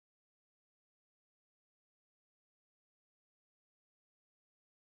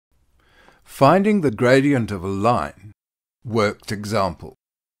Finding the gradient of a line. Worked example.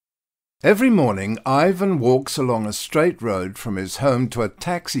 Every morning, Ivan walks along a straight road from his home to a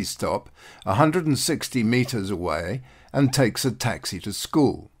taxi stop 160 meters away and takes a taxi to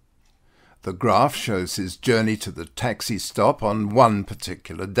school. The graph shows his journey to the taxi stop on one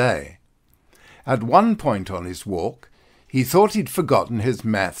particular day. At one point on his walk, he thought he'd forgotten his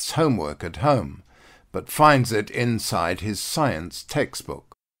maths homework at home, but finds it inside his science textbook.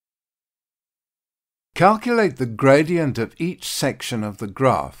 Calculate the gradient of each section of the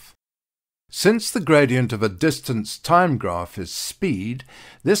graph. Since the gradient of a distance time graph is speed,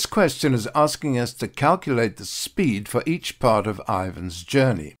 this question is asking us to calculate the speed for each part of Ivan's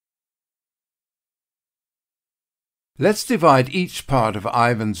journey. Let's divide each part of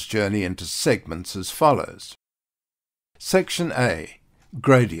Ivan's journey into segments as follows. Section A.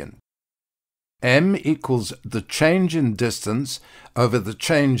 Gradient. M equals the change in distance over the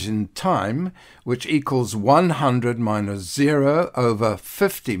change in time, which equals 100 minus 0 over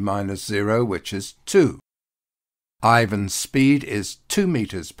 50 minus 0, which is 2. Ivan's speed is 2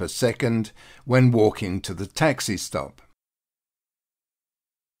 meters per second when walking to the taxi stop.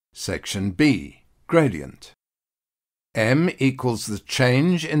 Section B. Gradient. M equals the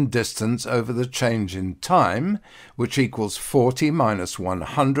change in distance over the change in time, which equals 40 minus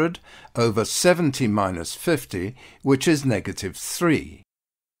 100 over 70 minus 50, which is negative 3.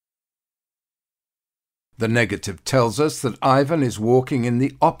 The negative tells us that Ivan is walking in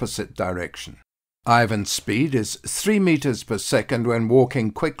the opposite direction. Ivan's speed is 3 meters per second when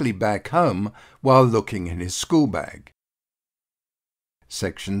walking quickly back home while looking in his school bag.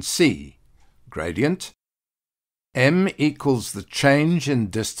 Section C. Gradient. M equals the change in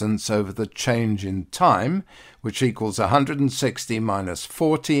distance over the change in time, which equals 160 minus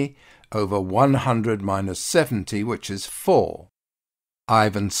 40 over 100 minus 70, which is 4.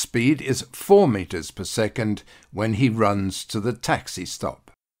 Ivan's speed is 4 meters per second when he runs to the taxi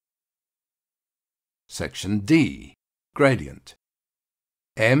stop. Section D. Gradient.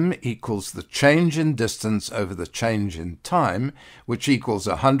 M equals the change in distance over the change in time, which equals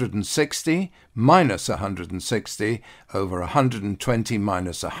 160 minus 160 over 120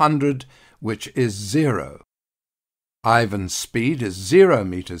 minus 100, which is 0. Ivan's speed is 0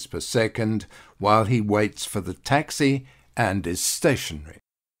 meters per second while he waits for the taxi and is stationary.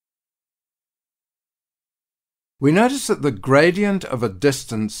 We notice that the gradient of a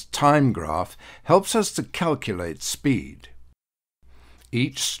distance time graph helps us to calculate speed.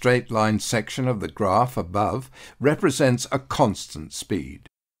 Each straight line section of the graph above represents a constant speed.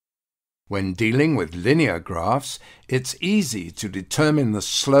 When dealing with linear graphs, it's easy to determine the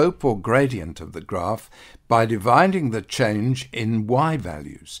slope or gradient of the graph by dividing the change in y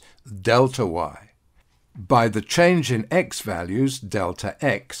values, delta y, by the change in x values, delta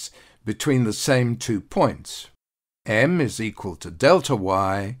x, between the same 2 points. M is equal to delta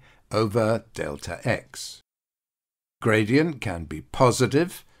y over delta x. Gradient can be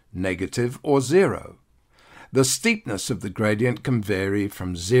positive, negative, or 0. The steepness of the gradient can vary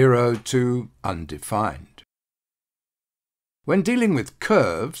from 0 to undefined. When dealing with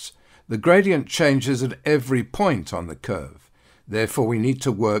curves, the gradient changes at every point on the curve. Therefore, we need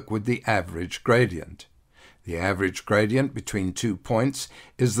to work with the average gradient. The average gradient between 2 points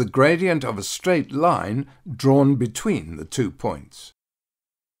is the gradient of a straight line drawn between the 2 points.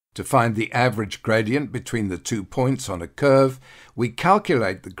 To find the average gradient between the 2 points on a curve, we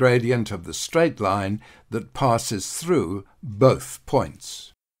calculate the gradient of the straight line that passes through both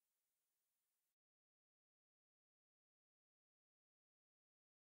points.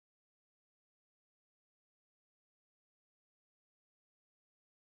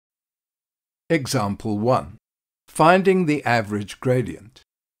 Example 1. Finding the average gradient.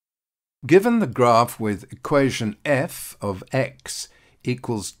 Given the graph with equation f of x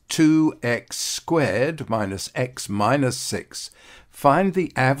equals 2x squared minus x minus 6, find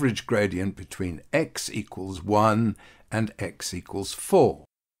the average gradient between x equals 1 and x equals 4.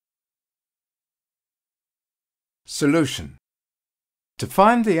 Solution. To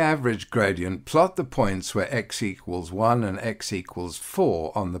find the average gradient, plot the points where x equals 1 and x equals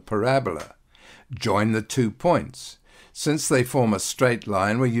 4 on the parabola. Join the 2 points. Since they form a straight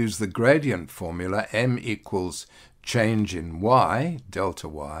line, we use the gradient formula m equals change in y, delta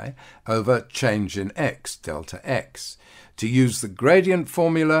y, over change in x, delta x. To use the gradient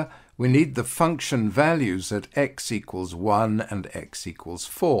formula, we need the function values at x equals 1 and x equals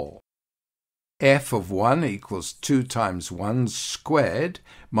 4. F of 1 equals 2 times 1 squared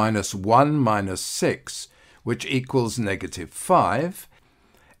minus 1 minus 6, which equals negative 5,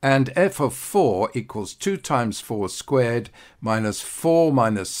 and f of 4 equals 2 times 4 squared minus 4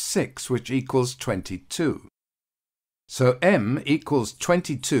 minus 6, which equals 22. So m equals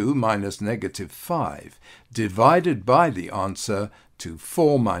 22 minus negative 5, divided by the answer to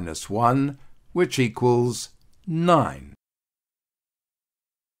 4 minus 1, which equals 9.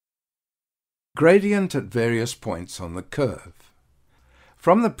 Gradient at various points on the curve.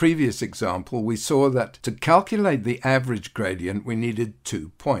 From the previous example, we saw that to calculate the average gradient, we needed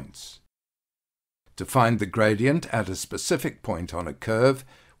 2 points. To find the gradient at a specific point on a curve,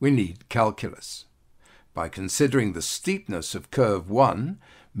 we need calculus. By considering the steepness of curve 1,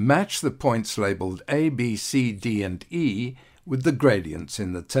 match the points labelled A, B, C, D, and E with the gradients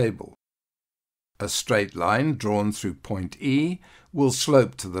in the table. A straight line drawn through point E will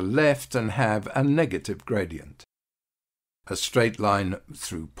slope to the left and have a negative gradient. A straight line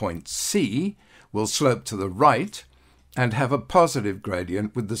through point C will slope to the right and have a positive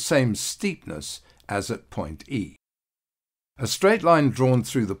gradient with the same steepness as at point E. A straight line drawn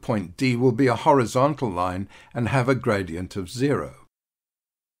through the point D will be a horizontal line and have a gradient of 0.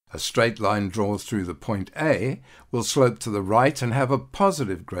 A straight line drawn through the point A will slope to the right and have a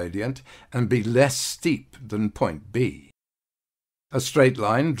positive gradient and be less steep than point B. A straight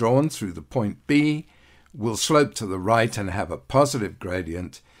line drawn through the point B will slope to the right and have a positive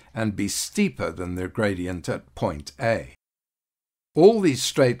gradient and be steeper than the gradient at point A. All these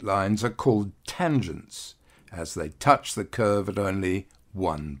straight lines are called tangents, as they touch the curve at only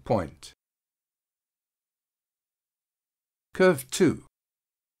one point. Curve 2.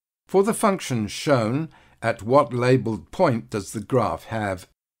 For the function shown, at what labelled point does the graph have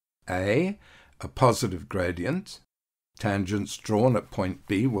A, a positive gradient? Tangents drawn at point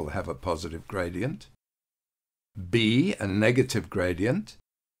B will have a positive gradient. B, a negative gradient.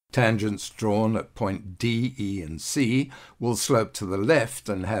 Tangents drawn at point D, E, and C will slope to the left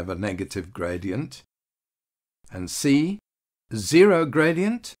and have a negative gradient. And C, 0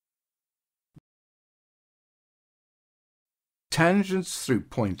 gradient. Tangents through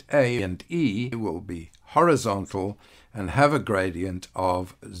point A and E will be horizontal and have a gradient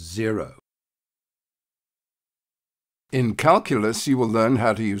of 0. In calculus, you will learn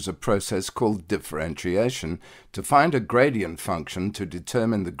how to use a process called differentiation to find a gradient function to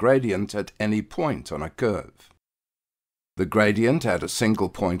determine the gradient at any point on a curve. The gradient at a single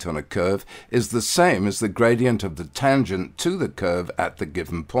point on a curve is the same as the gradient of the tangent to the curve at the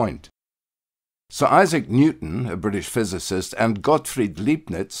given point. Sir Isaac Newton, a British physicist, and Gottfried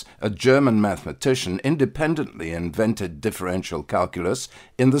Leibniz, a German mathematician, independently invented differential calculus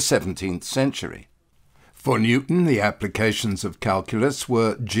in the 17th century. For Newton, the applications of calculus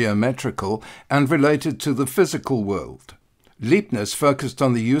were geometrical and related to the physical world. Leibniz focused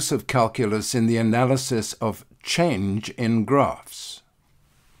on the use of calculus in the analysis of change in graphs.